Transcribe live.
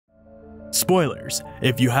Spoilers: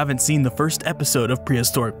 if you haven't seen the first episode of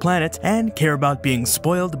Prehistoric Planet and care about being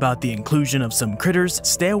spoiled about the inclusion of some critters,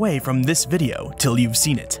 stay away from this video till you've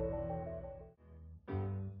seen it.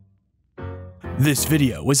 This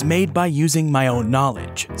video was made by using my own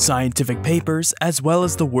knowledge, scientific papers, as well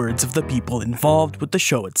as the words of the people involved with the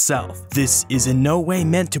show itself. This is in no way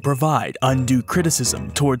meant to provide undue criticism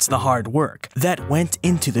towards the hard work that went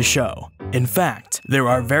into the show. In fact, there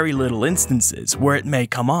are very little instances where it may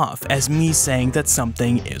come off as me saying that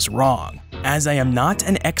something is wrong, as I am not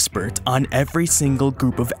an expert on every single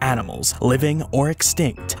group of animals, living or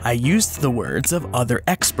extinct. I used the words of other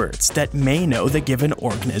experts that may know the given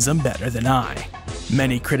organism better than I.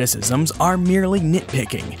 Many criticisms are merely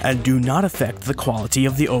nitpicking and do not affect the quality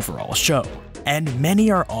of the overall show, and many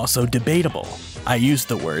are also debatable. I used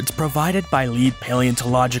the words provided by lead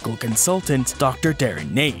paleontological consultant Dr. Darren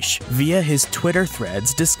Naish via his Twitter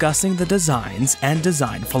threads discussing the designs and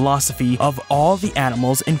design philosophy of all the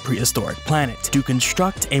animals in Prehistoric Planet to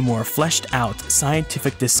construct a more fleshed out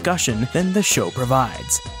scientific discussion than the show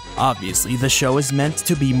provides. Obviously, the show is meant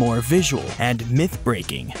to be more visual and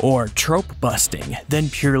myth-breaking or trope-busting than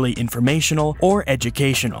purely informational or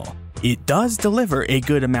educational. It does deliver a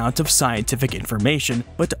good amount of scientific information,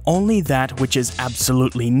 but only that which is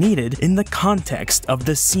absolutely needed in the context of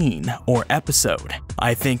the scene or episode.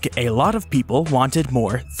 I think a lot of people wanted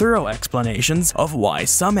more thorough explanations of why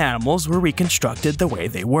some animals were reconstructed the way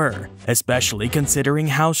they were, especially considering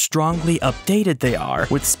how strongly updated they are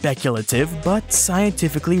with speculative but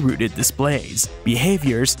scientifically rooted displays,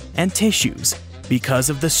 behaviors, and tissues, because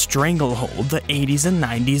of the stranglehold the 80s and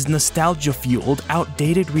 90s nostalgia-fueled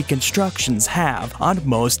outdated reconstructions have on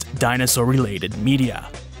most dinosaur-related media.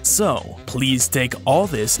 So, please take all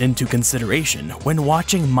this into consideration when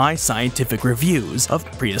watching my scientific reviews of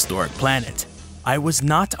Prehistoric Planet. I was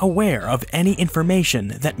not aware of any information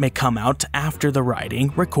that may come out after the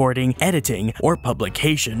writing, recording, editing, or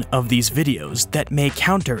publication of these videos that may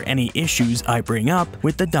counter any issues I bring up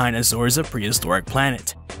with the dinosaurs of Prehistoric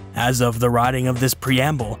Planet. As of the writing of this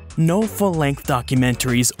preamble, no full-length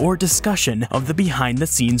documentaries or discussion of the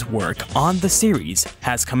behind-the-scenes work on the series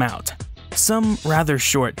has come out. Some rather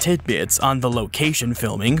short tidbits on the location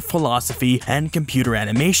filming, philosophy, and computer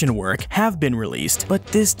animation work have been released, but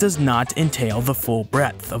this does not entail the full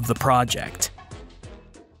breadth of the project.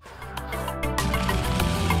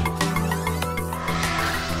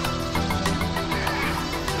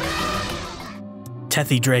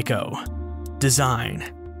 Tethydraco.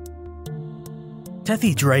 Design.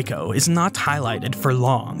 Tethydraco is not highlighted for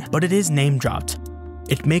long, but it is name-dropped.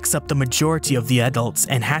 It makes up the majority of the adults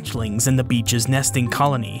and hatchlings in the beach's nesting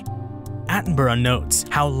colony. Attenborough notes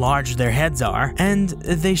how large their heads are, and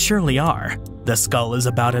they surely are. The skull is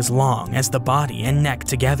about as long as the body and neck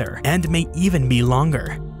together, and may even be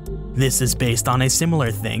longer. This is based on a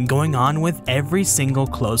similar thing going on with every single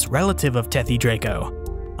close relative of Tethydraco.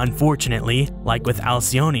 Unfortunately, like with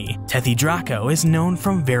Alcyone, Tethydraco is known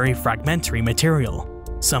from very fragmentary material,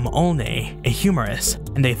 some ulnae, a humerus,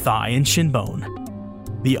 and a thigh and shin bone.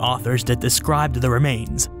 The authors that described the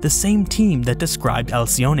remains, the same team that described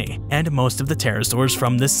Alcyone, and most of the pterosaurs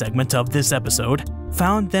from this segment of this episode,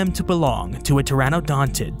 found them to belong to a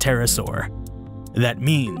pterannodontid pterosaur. That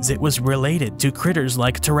means it was related to critters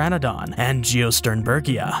like Pteranodon and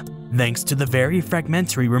Geosternbergia. Thanks to the very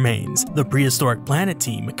fragmentary remains, the Prehistoric Planet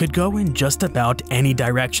team could go in just about any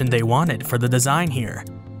direction they wanted for the design here.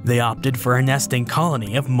 They opted for a nesting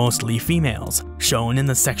colony of mostly females, shown in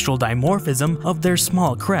the sexual dimorphism of their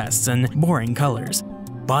small crests and boring colors.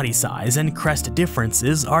 Body size and crest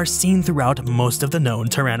differences are seen throughout most of the known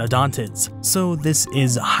pteranodontids, so this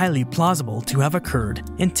is highly plausible to have occurred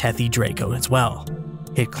in Tethydraco as well.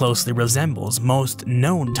 It closely resembles most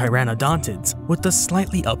known pteranodontids, with a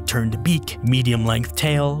slightly upturned beak, medium-length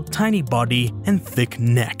tail, tiny body, and thick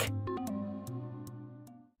neck.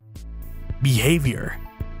 Behavior.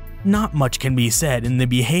 Not much can be said in the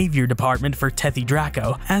behavior department for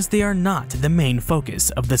Tethydraco, as they are not the main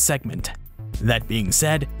focus of the segment. That being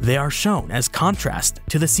said, they are shown as contrast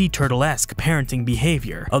to the sea turtle-esque parenting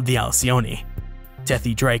behavior of the Alcyone.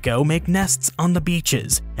 Tethydraco make nests on the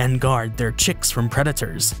beaches and guard their chicks from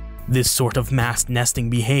predators. This sort of massed nesting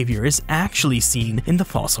behavior is actually seen in the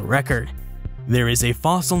fossil record. There is a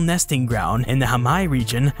fossil nesting ground in the Hamai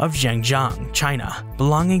region of Zhejiang, China,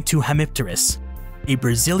 belonging to Hemipterus. A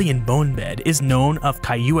Brazilian bone bed is known of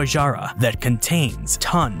Cayuajara that contains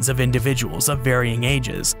tons of individuals of varying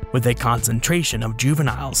ages, with a concentration of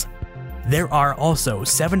juveniles. There are also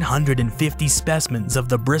 750 specimens of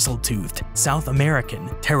the bristle-toothed South American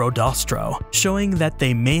Pterodostro, showing that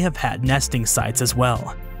they may have had nesting sites as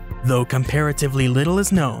well. Though comparatively little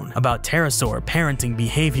is known about pterosaur parenting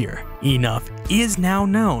behavior, enough is now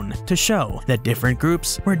known to show that different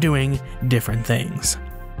groups were doing different things.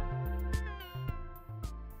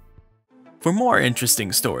 For more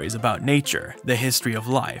interesting stories about nature, the history of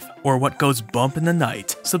life, or what goes bump in the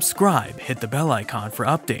night, subscribe, hit the bell icon for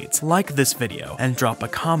updates, like this video, and drop a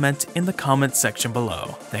comment in the comment section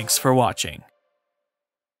below. Thanks for watching.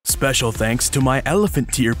 Special thanks to my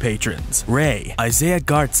elephant tier patrons, Ray, Isaiah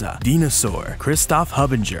Garza, Dinosaur, Christoph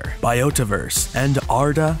Hubinger, Biotaverse, and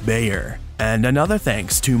Arda Bayer. And another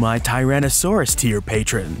thanks to my Tyrannosaurus tier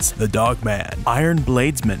patrons, The Dogman, Iron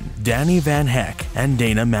Bladesman, Danny Van Heck, and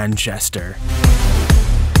Dana Manchester.